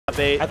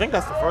8. I think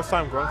that's the first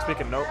time Grunk's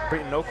beaten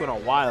Noku in a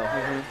while.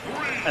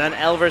 And then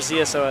L versus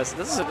ZSOS.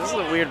 This is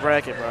a weird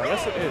bracket, bro.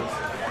 Yes, it is.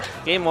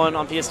 Game 1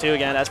 on PS2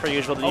 again, as per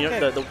usual.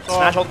 The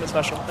Smash Ultimate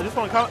Special. I just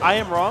want to comment. I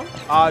am wrong.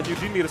 You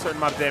do need a certain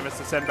amount of damage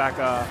to send back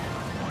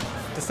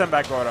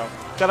Gordo.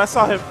 Because I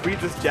saw him read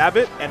this jab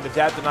it, and the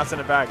jab did not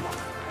send it back.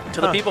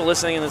 To the people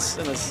listening in this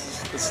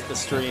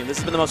stream, this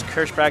has been the most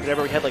cursed bracket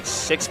ever. We had like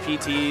 6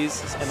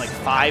 PTs and like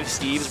 5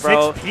 Steves,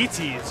 bro. 6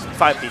 PTs.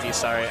 5 PTs,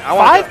 sorry.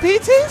 5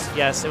 PTs?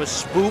 Yes, it was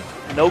Spoop,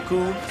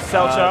 Noku,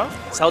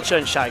 Selcha,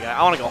 and Shy Guy.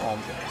 I want to go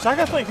home. Shy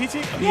Guy's playing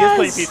PT? He is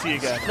playing PT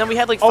again. And then we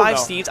had like 5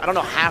 Steves. I don't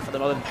know half of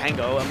them other than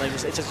Pango. And like,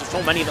 it's just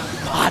so many of them.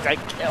 Fuck, I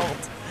killed.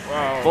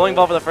 Wow. Bowling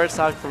ball for the first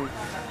time from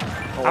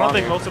I don't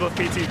think most of those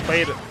PTs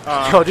played.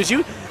 Yo, did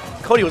you?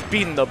 Cody was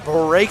beating the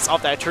brakes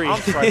off that tree.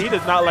 I'm sorry, he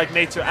does not like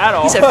nature at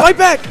all. He said, fight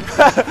back!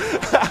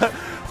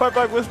 Fight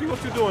back, Wispy,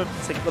 what you doing?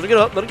 It's like, let it get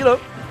up, let it get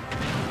up.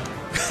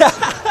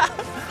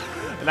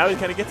 And now he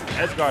kind of gets his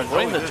edge guard.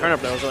 Winning the turn up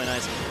there was really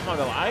nice. I'm not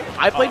gonna lie.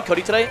 I played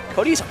Cody today.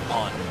 Cody's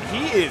on.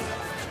 He is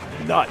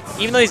nuts.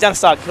 Even though he's down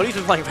stock, Cody's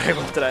been playing very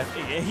well today.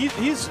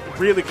 He's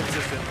really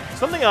consistent.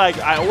 Something like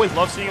I always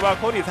love seeing about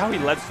Cody is how he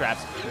ledge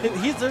traps.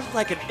 There's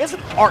like it's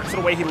an art to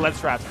the way he ledge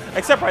traps.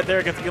 Except right there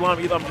against Elam.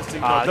 Elam just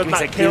does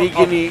not kill.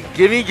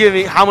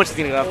 Gimme. How much is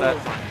he gonna get off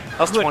that? That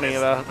was 20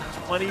 about.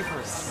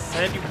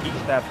 20%. You can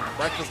eat that for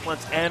breakfast, lunch,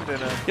 and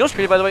dinner. You know what's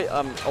crazy, by the way?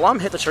 Elam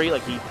hit the tree,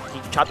 like he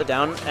chopped it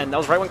down, and that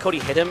was right when Cody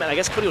hit him. And I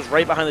guess Cody was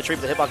right behind the tree,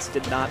 but the hitbox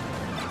did not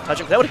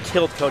touch him. That would have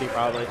killed Cody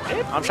probably.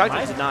 I'm shocked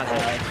he did not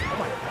hit. Oh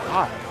my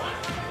god.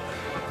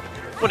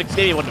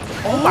 Maybe wouldn't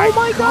have. Oh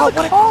my god,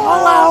 what a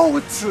call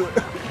out!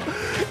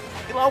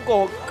 Elam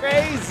going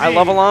crazy. I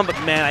love Elam, but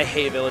man, I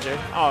hate Villager.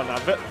 Oh no,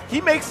 but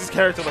he makes his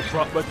character look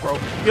broke.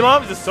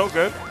 Elam is just so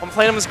good. I'm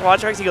playing him in squad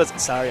tracks. He goes,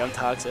 "Sorry, I'm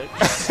toxic."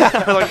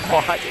 I was like,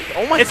 "What?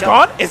 Oh my it's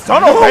god, gone! It's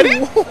done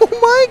already!" Oh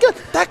my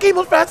god, that game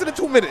was faster than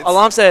 2 minutes.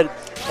 Elam said,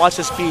 "Watch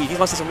the speed. He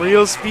wants some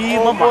real speed."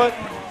 Oh my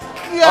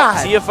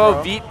god!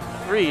 CFO beat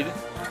Reed.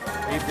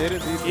 He did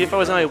it. CFO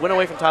was only a win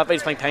away from top 8.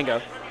 He's playing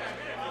Pango.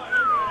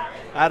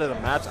 Out of the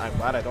match, I'm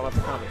glad I don't have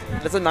to comment.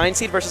 That's a 9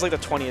 seed versus like the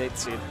 28th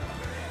seed.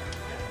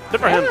 Good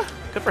for him.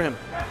 Good for him.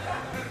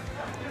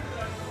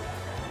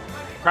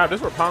 Crap, this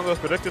is where Pongo's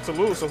predicted to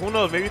lose, so who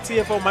knows? Maybe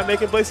TFO might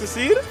make him place a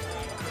seed?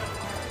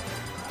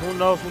 Who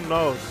knows? Who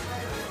knows?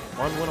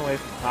 1 win away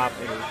from top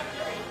 8.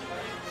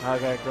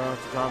 Okay,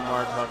 Grunch, John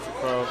Mark, Hunter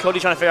Pro.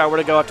 Cody trying to figure out where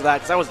to go after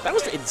that, because that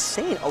was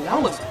insane.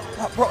 Elam was,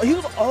 bro,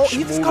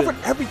 he discovered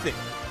everything.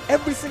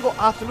 Every single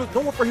option. There was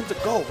nowhere for him to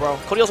go, bro.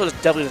 Cody also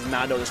definitely does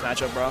not know this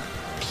matchup, bro.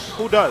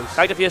 Who does?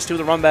 Back to PS2,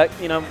 the run back,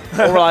 you know,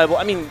 more reliable.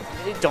 I mean,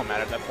 it don't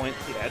matter at that point.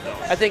 Yeah, it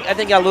don't. I think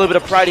he got a little bit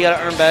of pride he got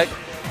to earn back.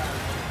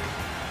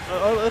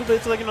 A little bit,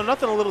 it's like,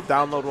 nothing a little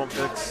download won't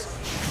fix.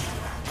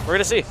 We're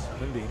gonna see.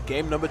 Indeed.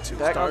 Game number 2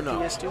 back starting on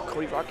up. PS2,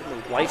 Cody rocking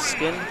the life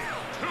skin.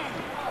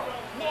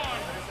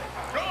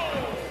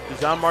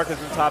 John Mark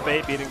is in top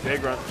 8, beating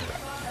Big Run.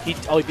 He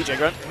beat J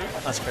Grunt?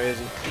 That's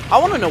crazy. I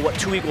want to know what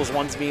 2 equals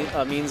 1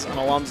 means on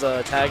Elam's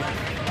tag.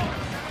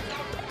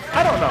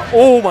 I don't know.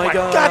 Oh my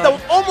god. God, that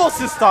was almost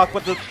his stock,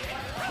 but the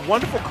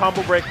wonderful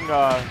combo breaking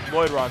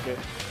Lloyd Rocket.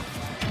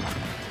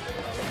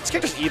 This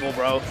character's evil,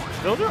 bro.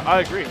 Villager?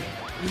 I agree.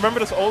 You remember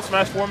this old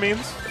Smash 4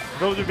 memes?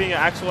 Villager being an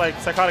actual like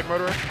psychotic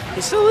murderer?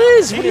 He still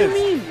is. What do you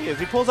mean? He is.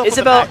 He pulls up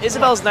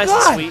Isabel's nice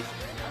and sweet.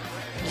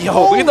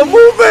 Yo, look at the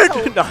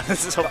movement! No,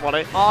 this is so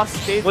funny.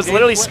 Was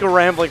literally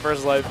scrambling for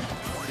his life.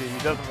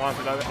 He doesn't want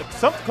to.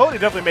 Cody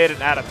definitely made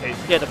an adaptation.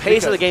 Yeah, the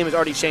pace of the game has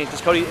already changed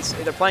because Cody. He's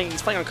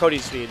playing on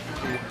Cody's speed.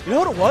 You know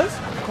what it was?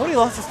 Cody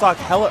lost his stock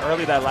hella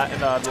early in the last.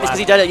 It's because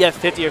he died at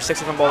 50 or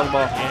 60 from bowling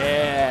ball.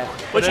 Yeah.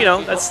 Which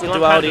that's the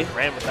duality.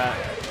 Ran with that.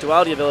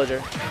 Duality of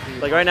Villager.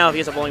 Like right now, if he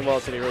gets a bowling ball,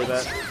 it's gonna be really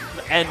bad.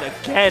 And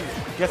again,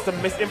 gets the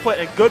missed input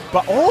and good.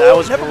 But that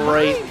was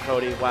great from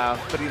Cody. Wow.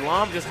 But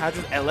Elam just has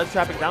his ledge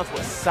trapping down to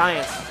a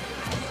science.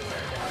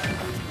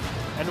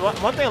 And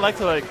one thing I like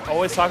to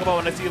always talk about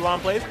when I see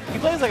Elam plays, he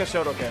plays like a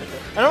Shoto character.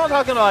 And I'm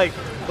not talking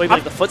wait,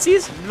 like the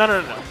footsies?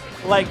 No.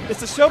 Like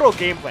it's a Shoto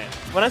game plan.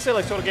 When I say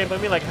like Shoto game plan,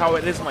 I mean like how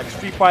it is in like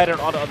Street Fighter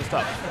and all the other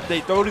stuff.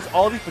 They throw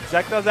all these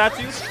projectiles at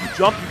you, you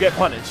jump, you get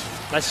punished.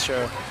 That's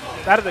true.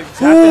 That is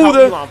exactly how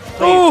Elam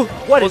plays.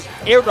 What is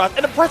air dodge?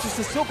 And the pressure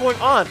is still going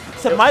on.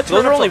 So my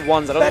those are only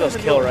ones. I don't think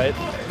those kill, right?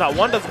 No,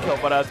 1 doesn't kill,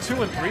 but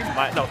 2 and 3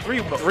 might. No,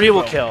 3 will. 3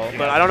 will kill,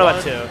 but I don't know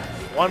about 2.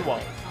 1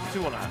 won't.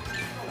 2 will not.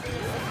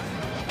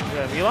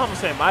 Yeah, Elam was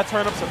saying, my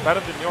turnips are better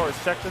than yours.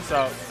 Check this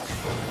out.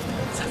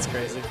 That's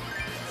crazy.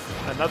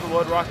 Another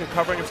Lord Rocket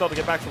covering himself to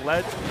get back to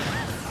ledge.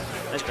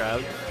 Nice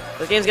grab.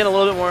 This game's getting a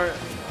little bit more...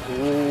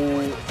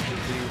 Ooh.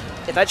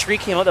 If that tree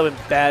came out, that would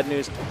be bad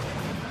news. Do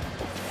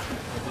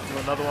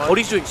another one.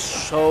 Cody's doing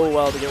so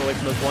well to get away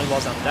from those bowling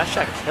balls now. That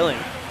shot killing.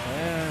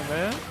 Yeah,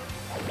 man.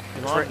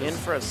 We're in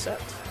for a set.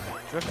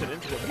 Drifted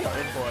into it. We are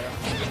in for a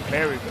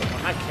very good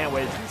one. I can't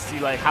wait to see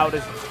how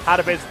the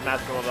base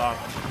match goes on.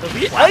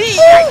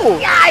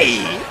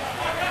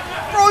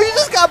 Bro, you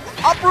just got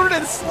uprooted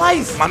and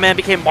sliced. My man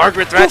became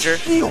Margaret Thatcher.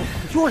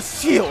 Your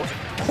shield.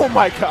 Oh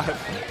my god.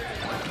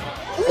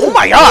 Oh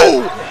my God!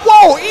 Ooh.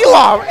 Whoa,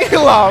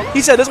 Elam!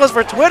 He said this was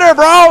for Twitter,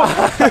 bro!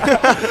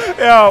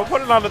 Yo,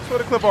 put it on the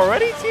Twitter clip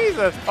already?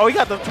 Jesus. Oh, he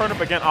got the turn up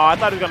again. Oh, I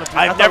thought he was going to...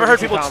 I've never heard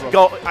people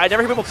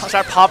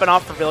start popping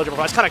off for Villager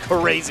before. That's kind of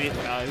crazy.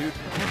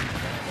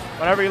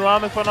 Whenever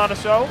Elam is putting on a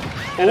show,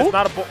 and it's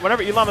not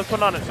whenever Elam is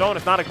putting on a show and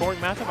it's not a boring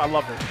matchup, I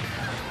love it.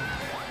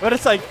 But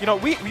it's like, you know,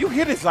 you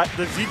hear the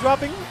Z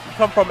dropping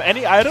come from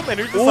any item, and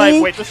you're just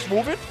like, wait, just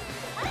move it?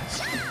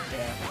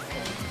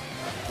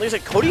 Like I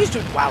said, Cody is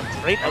doing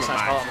great. That was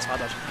nice call on the spot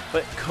dodge.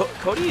 But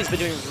Cody has been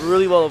doing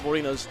really well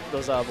avoiding those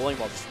bowling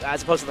balls,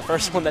 as opposed to the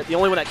first one, the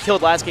only one that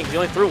killed last game. He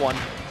only threw one.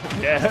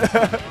 Yeah.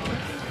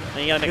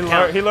 And you gotta make it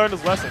count. He learned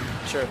his lesson.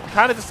 Sure.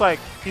 Kind of just like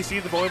he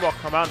sees the bowling ball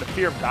come out and the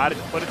fear of God,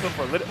 and just put it to him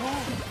for a little.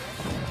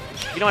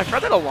 You know, I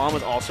heard that Elam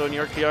was also in New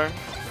York PR.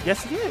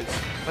 Yes, he is.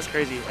 That's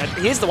crazy. And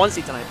he is the 1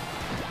 seed tonight.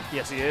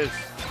 Yes, he is.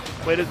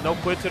 No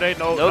quid today.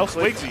 No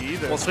Swigsy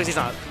either. Well, Swigsy's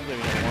not.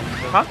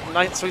 Huh?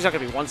 Swigsy's not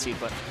gonna be 1 seed,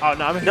 but oh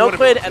no, I mean, no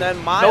quid, and then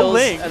Miles, no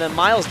link. and then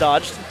Miles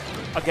dodged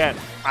again.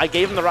 I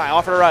gave him the ride. I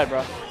offered a ride,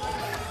 bro.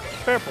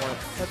 Fair point.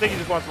 I think he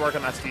just wants to work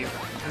on that speed.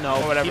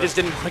 No, he just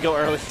didn't want to go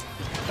early.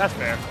 That's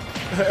fair.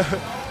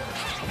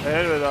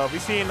 Anyway, though,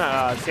 we've seen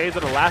shades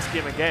of the last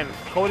game again.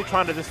 Cody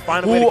trying to just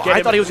find a way to get him.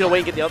 I thought he was gonna wait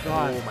and get the up.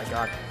 Oh my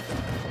God.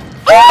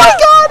 Oh my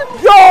God!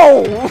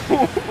 Yo!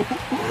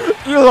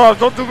 Elam,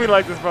 don't do me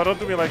like this, bro. Don't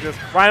do me like this.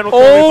 Ryan will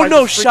oh,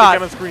 no shot.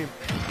 Again and scream.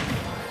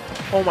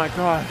 Oh my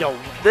God. Yo,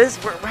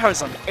 we're having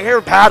some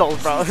air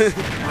battles, bro.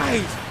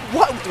 Nice.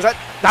 What was that?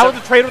 That was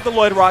the trade with the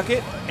Lloyd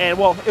Rocket, and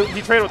well,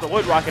 he traded with the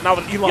Lloyd Rocket. Now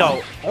with Elam.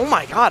 Yo, oh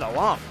my God,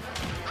 Elam.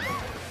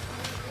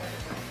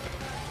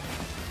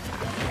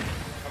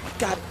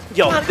 God,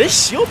 yo,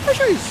 this shield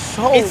pressure is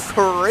so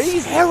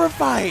crazy.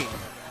 Terrifying.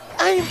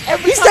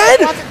 He's dead.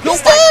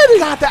 He's dead.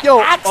 God, that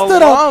axe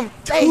stood Elam up.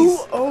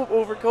 2-0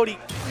 over Cody.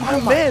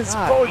 Oh my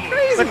God.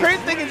 Crazy. The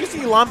crazy thing is you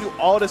see Elam do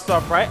all this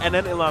stuff, right? And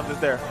then Elam is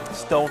there,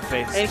 stone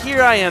face. And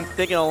here I am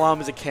thinking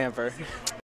Elam is a camper.